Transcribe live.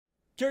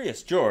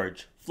Curious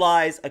George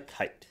flies a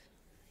kite.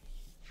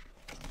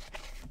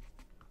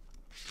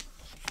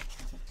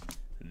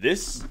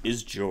 This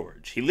is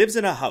George. He lives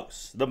in a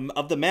house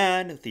of the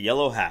man with the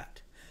yellow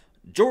hat.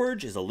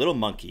 George is a little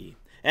monkey,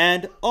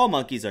 and all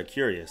monkeys are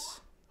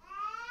curious.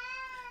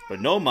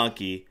 But no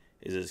monkey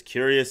is as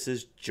curious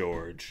as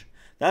George.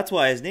 That's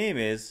why his name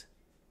is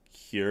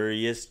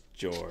Curious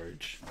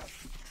George.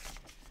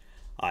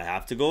 I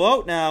have to go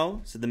out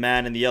now, said the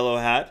man in the yellow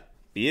hat.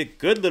 Be a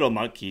good little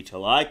monkey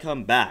till I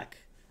come back.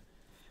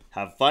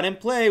 Have fun and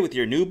play with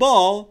your new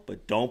ball,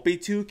 but don't be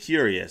too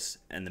curious.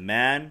 And the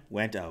man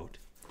went out.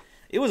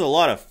 It was a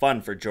lot of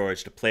fun for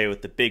George to play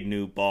with the big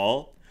new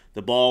ball.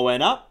 The ball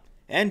went up,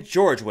 and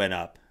George went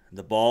up.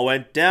 The ball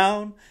went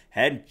down,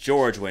 and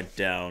George went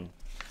down.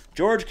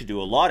 George could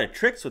do a lot of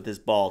tricks with his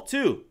ball,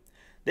 too.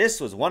 This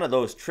was one of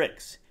those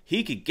tricks.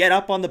 He could get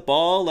up on the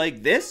ball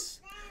like this,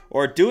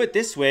 or do it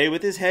this way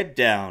with his head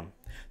down.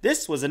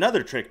 This was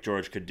another trick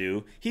George could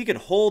do. He could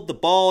hold the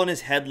ball in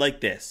his head like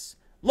this.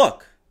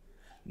 Look!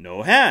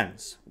 No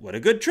hands. What a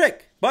good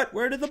trick. But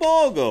where did the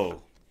ball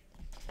go?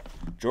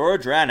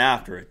 George ran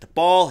after it. The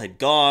ball had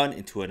gone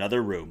into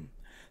another room.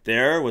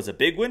 There was a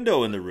big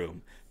window in the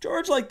room.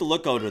 George liked to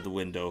look out of the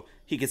window.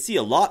 He could see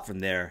a lot from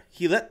there.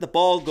 He let the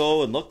ball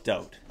go and looked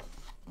out.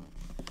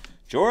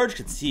 George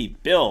could see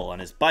Bill on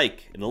his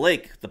bike in the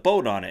lake with the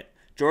boat on it.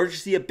 George could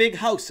see a big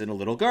house in a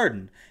little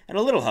garden, and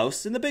a little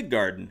house in the big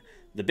garden.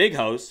 The big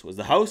house was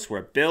the house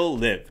where Bill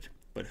lived.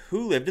 But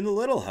who lived in the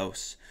little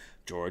house?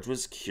 George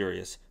was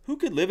curious. Who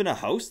could live in a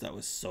house that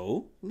was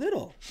so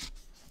little?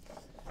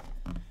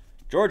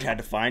 George had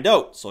to find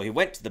out, so he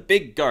went to the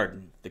big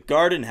garden. The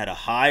garden had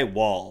a high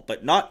wall,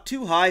 but not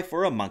too high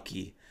for a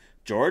monkey.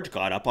 George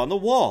got up on the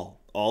wall.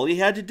 All he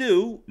had to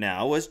do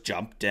now was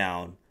jump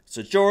down.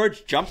 So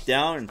George jumped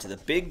down into the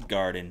big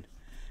garden.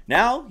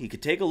 Now he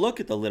could take a look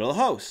at the little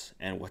house.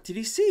 And what did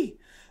he see?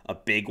 A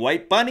big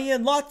white bunny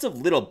and lots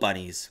of little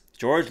bunnies.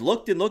 George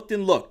looked and looked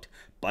and looked.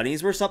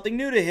 Bunnies were something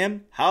new to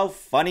him. How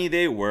funny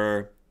they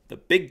were. The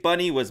big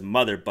bunny was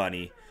Mother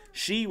Bunny.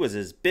 She was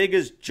as big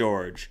as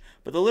George.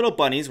 But the little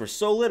bunnies were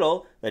so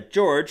little that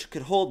George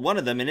could hold one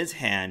of them in his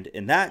hand,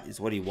 and that is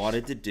what he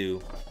wanted to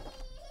do.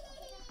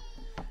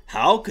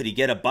 How could he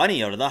get a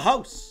bunny out of the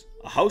house?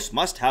 A house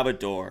must have a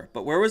door,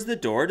 but where was the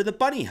door to the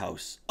bunny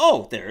house?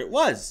 Oh, there it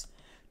was.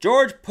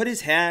 George put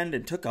his hand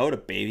and took out a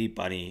baby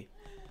bunny.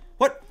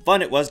 What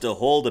fun it was to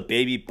hold a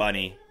baby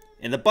bunny.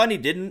 And the bunny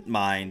didn't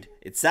mind.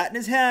 It sat in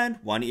his hand,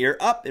 one ear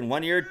up and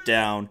one ear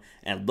down,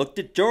 and looked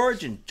at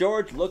George, and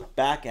George looked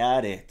back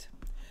at it.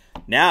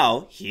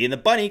 Now, he and the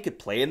bunny could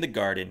play in the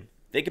garden.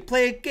 They could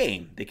play a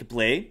game. They could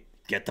play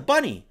Get the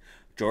Bunny.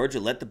 George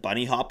would let the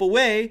bunny hop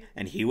away,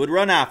 and he would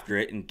run after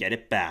it and get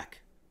it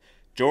back.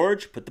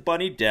 George put the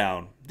bunny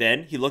down.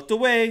 Then he looked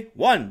away.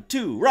 1,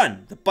 2,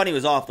 run! The bunny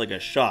was off like a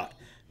shot.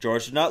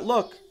 George did not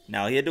look.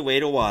 Now he had to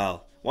wait a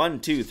while. 1,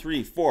 2,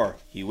 3, 4.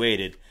 He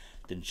waited.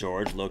 Then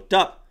George looked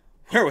up.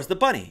 Where was the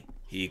bunny?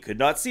 He could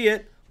not see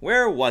it.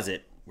 Where was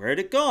it? Where had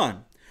it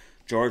gone?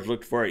 George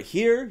looked for it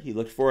here. He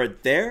looked for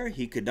it there.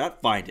 He could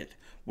not find it.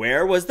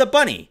 Where was the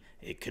bunny?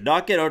 It could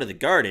not get out of the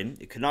garden.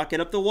 It could not get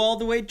up the wall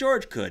the way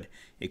George could.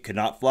 It could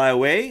not fly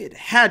away. It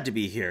had to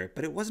be here,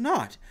 but it was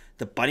not.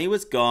 The bunny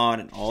was gone,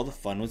 and all the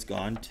fun was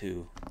gone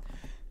too.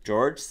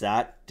 George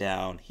sat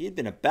down. He had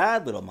been a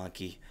bad little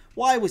monkey.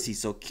 Why was he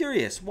so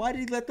curious? Why did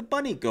he let the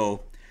bunny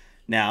go?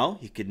 Now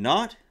he could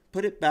not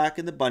put it back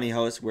in the bunny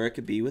house where it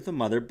could be with a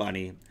mother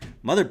bunny.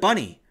 Mother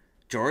bunny!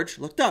 George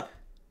looked up.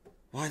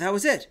 Why, that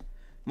was it.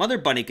 Mother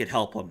bunny could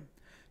help him.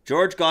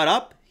 George got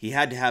up. He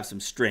had to have some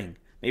string.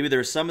 Maybe there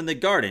was some in the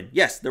garden.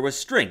 Yes, there was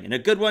string, and a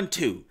good one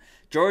too.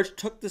 George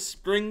took the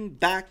string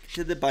back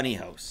to the bunny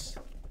house.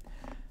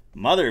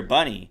 Mother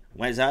bunny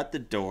was at the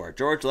door.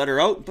 George let her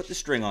out and put the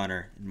string on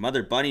her, and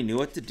Mother bunny knew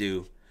what to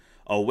do.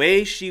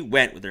 Away she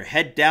went with her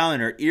head down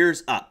and her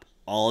ears up.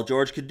 All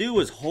George could do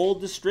was hold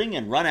the string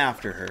and run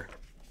after her.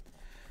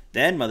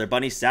 Then Mother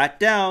bunny sat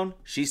down.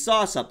 She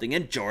saw something,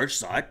 and George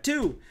saw it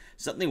too.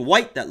 Something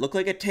white that looked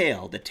like a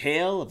tail, the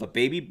tail of a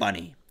baby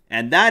bunny.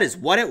 And that is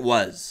what it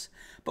was.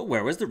 But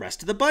where was the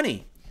rest of the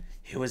bunny?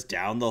 It was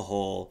down the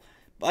hole.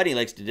 Bunny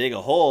likes to dig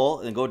a hole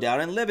and go down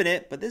and live in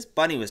it, but this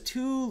bunny was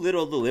too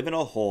little to live in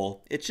a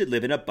hole. It should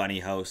live in a bunny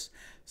house.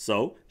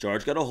 So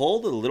George got a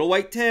hold of the little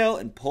white tail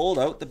and pulled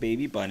out the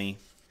baby bunny.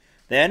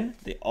 Then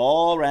they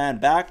all ran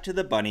back to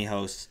the bunny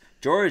house.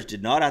 George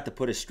did not have to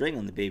put a string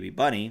on the baby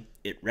bunny.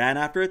 It ran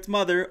after its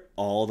mother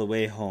all the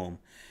way home.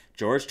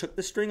 George took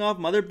the string off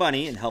Mother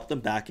bunny and helped them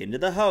back into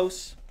the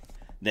house.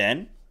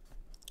 Then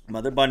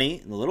Mother bunny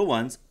and the little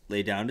ones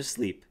lay down to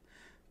sleep.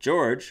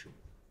 George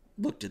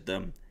looked at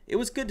them. It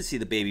was good to see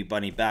the baby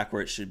bunny back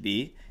where it should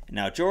be, and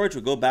now George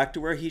would go back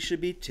to where he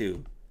should be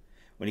too.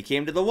 When he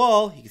came to the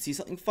wall, he could see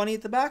something funny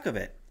at the back of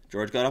it.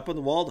 George got up on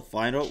the wall to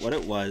find out what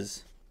it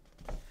was.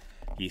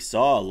 He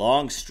saw a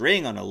long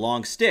string on a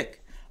long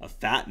stick. A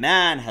fat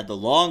man had the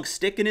long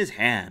stick in his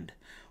hand.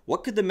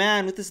 What could the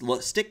man with this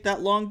stick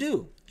that long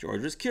do?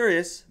 George was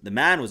curious. The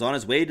man was on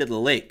his way to the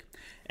lake,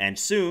 and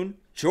soon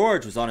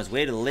George was on his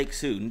way to the lake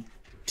soon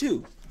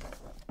too.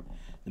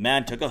 The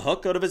man took a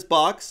hook out of his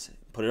box,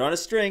 put it on a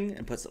string,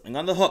 and put something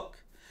on the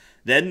hook.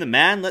 Then the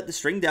man let the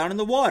string down in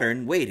the water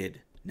and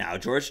waited. Now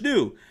George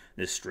knew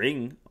the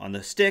string on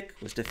the stick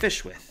was to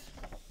fish with.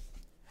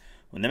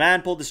 When the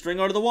man pulled the string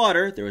out of the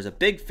water, there was a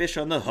big fish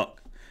on the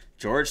hook.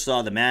 George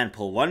saw the man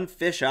pull one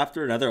fish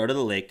after another out of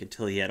the lake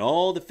until he had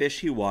all the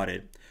fish he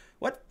wanted.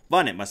 What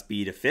fun it must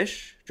be to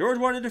fish! George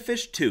wanted to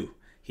fish too.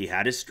 He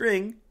had his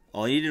string.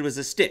 All he needed was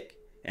a stick,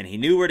 and he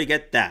knew where to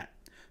get that.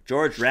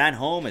 George ran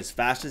home as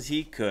fast as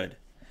he could.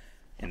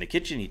 In the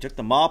kitchen, he took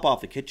the mop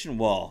off the kitchen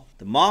wall.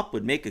 The mop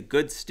would make a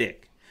good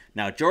stick.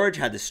 Now George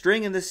had the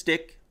string and the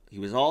stick. He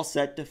was all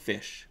set to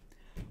fish.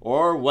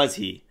 Or was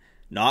he?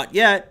 Not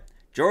yet.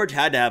 George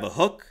had to have a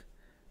hook,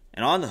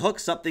 and on the hook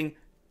something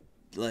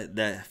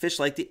the fish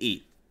liked to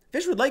eat.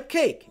 Fish would like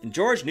cake, and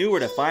George knew where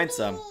to find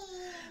some.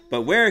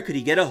 But where could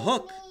he get a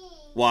hook?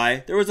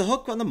 Why, there was a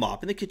hook on the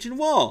mop in the kitchen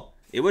wall.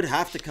 It would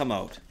have to come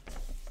out.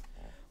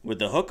 With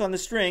the hook on the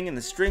string and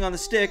the string on the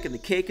stick and the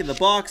cake in the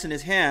box in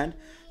his hand,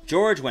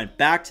 George went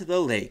back to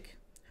the lake.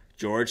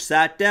 George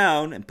sat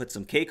down and put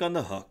some cake on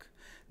the hook,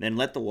 then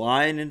let the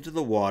line into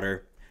the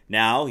water.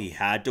 Now he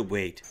had to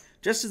wait,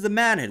 just as the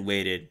man had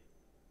waited.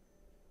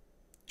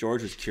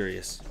 George was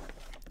curious.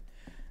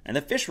 And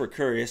the fish were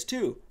curious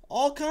too.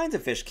 All kinds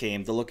of fish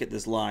came to look at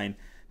this line.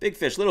 Big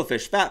fish, little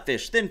fish, fat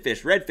fish, thin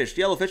fish, red fish,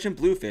 yellow fish, and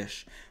blue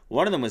fish.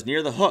 One of them was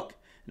near the hook,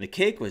 and the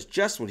cake was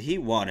just what he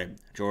wanted.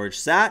 George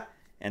sat,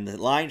 and the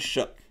line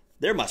shook.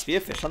 There must be a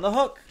fish on the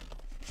hook.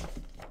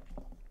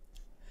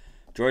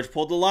 George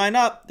pulled the line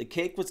up. The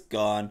cake was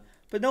gone,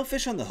 but no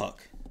fish on the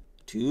hook.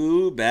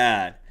 Too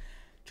bad.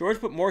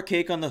 George put more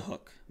cake on the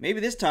hook. Maybe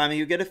this time he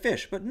would get a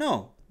fish, but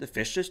no. The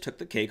fish just took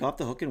the cake off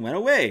the hook and went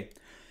away.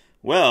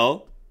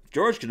 Well,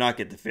 George could not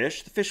get the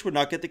fish. The fish would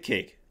not get the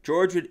cake.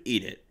 George would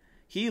eat it.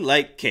 He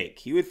liked cake.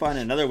 He would find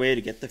another way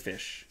to get the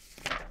fish.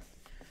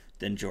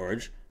 Then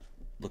George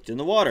looked in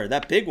the water.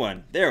 That big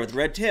one, there with the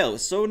red tail,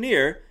 was so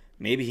near,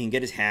 maybe he can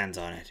get his hands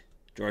on it.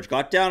 George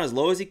got down as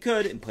low as he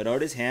could and put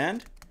out his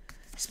hand.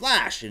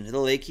 Splash! Into the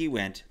lake he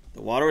went.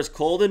 The water was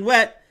cold and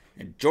wet,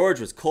 and George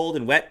was cold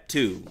and wet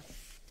too.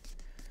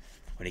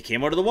 When he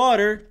came out of the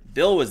water,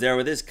 Bill was there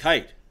with his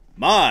kite.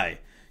 My,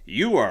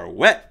 you are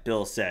wet,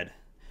 Bill said.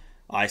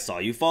 I saw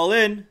you fall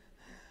in,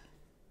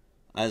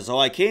 so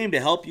I came to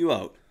help you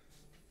out.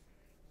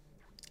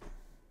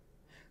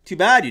 Too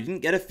bad you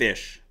didn't get a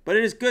fish, but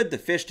it is good the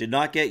fish did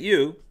not get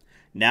you.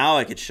 Now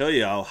I could show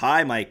you how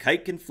high my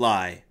kite can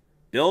fly.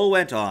 Bill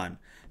went on.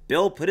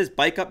 Bill put his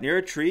bike up near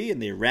a tree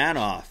and they ran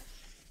off.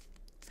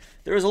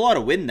 There was a lot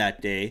of wind that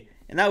day,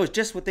 and that was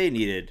just what they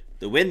needed.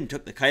 The wind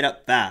took the kite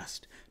up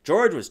fast.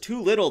 George was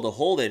too little to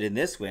hold it in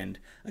this wind.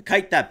 A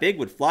kite that big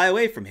would fly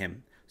away from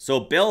him,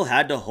 so Bill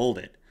had to hold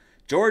it.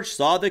 George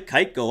saw the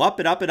kite go up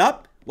and up and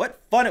up.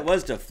 What fun it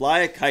was to fly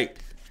a kite.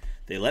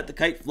 They let the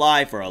kite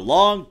fly for a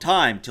long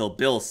time till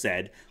Bill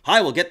said,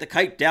 I will get the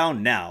kite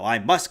down now. I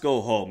must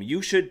go home.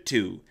 You should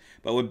too.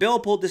 But when Bill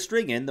pulled the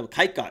string in, the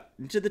kite got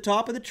into the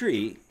top of the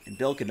tree, and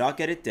Bill could not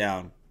get it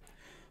down.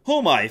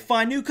 Oh my,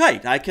 fine new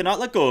kite. I cannot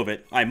let go of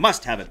it. I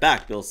must have it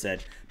back, Bill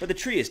said, but the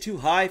tree is too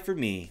high for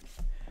me.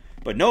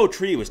 But no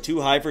tree was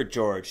too high for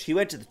George. He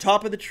went to the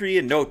top of the tree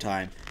in no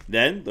time.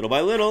 Then, little by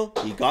little,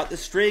 he got the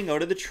string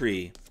out of the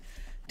tree.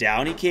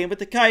 Down he came with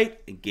the kite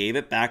and gave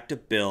it back to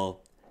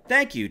Bill.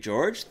 Thank you,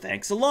 George.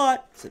 Thanks a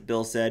lot,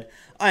 Bill said.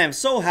 I am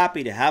so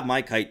happy to have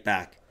my kite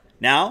back.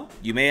 Now,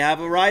 you may have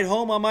a ride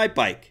home on my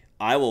bike.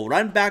 I will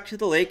run back to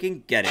the lake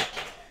and get it.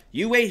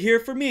 You wait here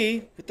for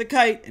me with the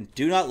kite and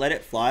do not let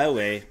it fly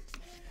away.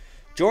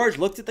 George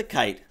looked at the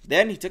kite.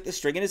 Then he took the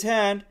string in his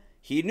hand.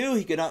 He knew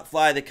he could not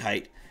fly the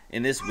kite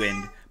in this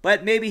wind,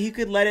 but maybe he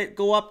could let it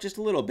go up just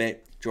a little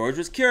bit. George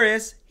was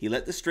curious. He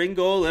let the string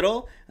go a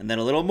little, and then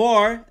a little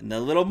more, and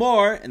then a little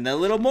more, and then a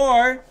little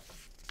more.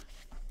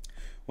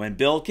 When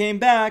Bill came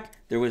back,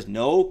 there was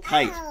no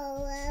kite.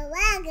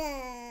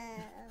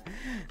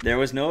 There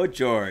was no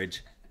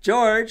George.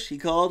 George, he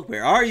called,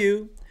 where are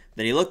you?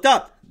 Then he looked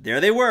up. There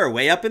they were,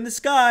 way up in the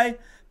sky.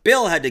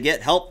 Bill had to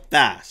get help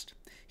fast.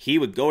 He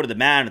would go to the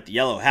man with the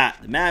yellow hat.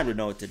 The man would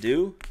know what to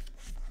do.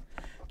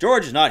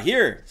 George is not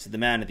here, said the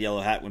man with the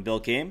yellow hat when Bill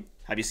came.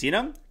 Have you seen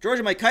him? George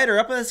and my kite are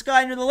up in the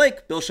sky near the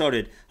lake, Bill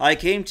shouted. I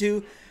came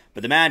to,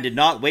 but the man did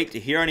not wait to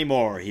hear any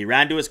more. He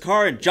ran to his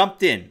car and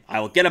jumped in.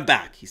 I will get him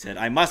back, he said.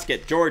 I must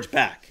get George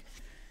back.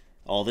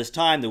 All this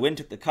time, the wind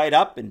took the kite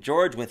up and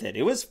George with it.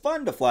 It was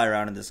fun to fly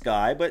around in the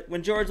sky, but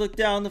when George looked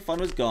down, the fun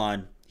was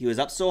gone. He was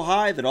up so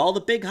high that all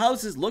the big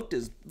houses looked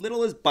as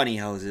little as bunny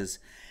houses,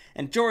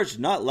 and George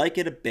did not like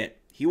it a bit.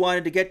 He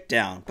wanted to get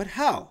down, but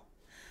how?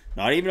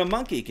 Not even a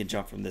monkey can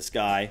jump from the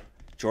sky.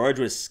 George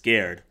was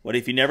scared. What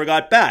if he never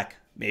got back?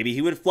 Maybe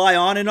he would fly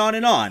on and on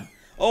and on.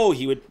 Oh,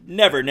 he would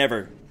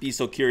never be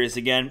so curious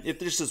again if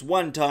there's just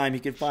one time he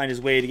could find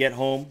his way to get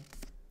home.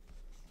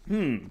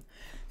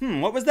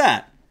 What was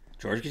that?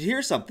 George could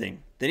hear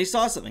something. Then he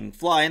saw something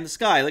fly in the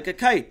sky like a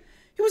kite.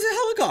 It was a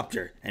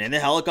helicopter, and in the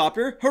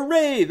helicopter,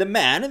 hooray, the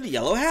man in the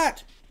yellow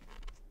hat.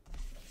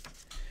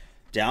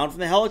 Down from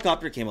the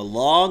helicopter came a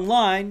long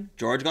line.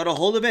 George got a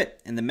hold of it,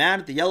 and the man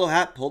with the yellow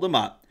hat pulled him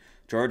up.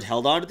 George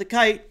held on to the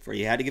kite, for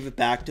he had to give it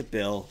back to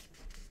Bill.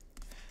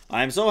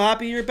 "I'm so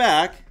happy you're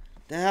back.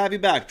 To have you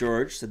back,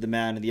 George," said the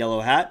man in the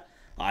yellow hat.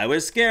 "I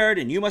was scared,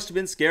 and you must have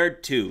been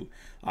scared too.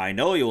 I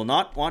know you will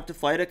not want to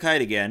fight a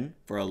kite again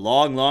for a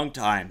long, long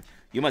time.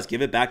 You must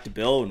give it back to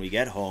Bill when we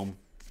get home."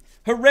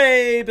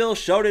 "Hooray!" Bill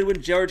shouted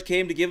when George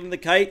came to give him the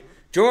kite.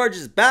 "George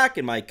is back,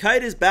 and my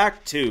kite is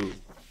back too."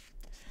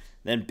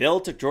 Then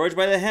Bill took George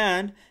by the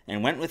hand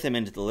and went with him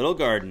into the little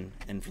garden,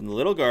 and from the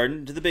little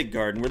garden to the big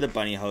garden where the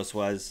bunny house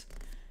was.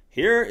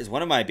 "Here is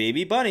one of my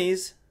baby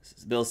bunnies,"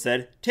 Bill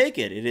said. "Take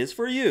it, it is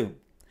for you."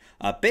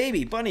 A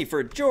baby bunny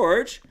for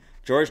George!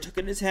 George took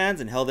it in his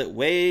hands and held it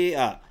way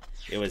up.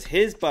 It was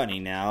his bunny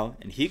now,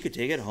 and he could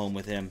take it home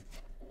with him.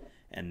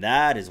 And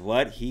that is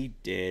what he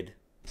did.